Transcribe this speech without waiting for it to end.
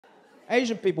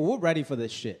Asian people, we're ready for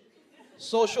this shit.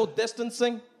 Social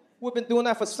distancing, we've been doing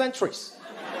that for centuries.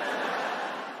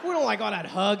 We don't like all that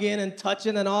hugging and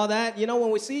touching and all that. You know,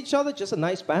 when we see each other, just a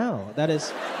nice bow. That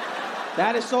is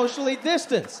socially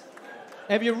distanced.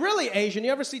 If you're really Asian,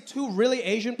 you ever see two really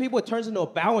Asian people, it turns into a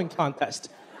bowing contest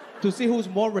to see who's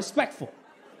more respectful.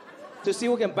 To see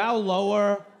who can bow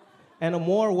lower and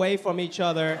more away from each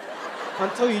other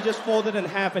until you just fold it in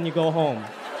half and you go home.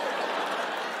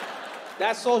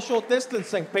 That's social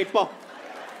distancing, people.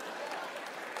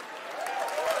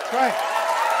 That's right.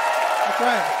 That's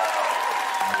right.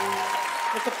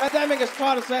 If the pandemic has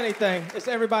taught us anything, it's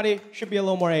everybody should be a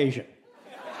little more Asian.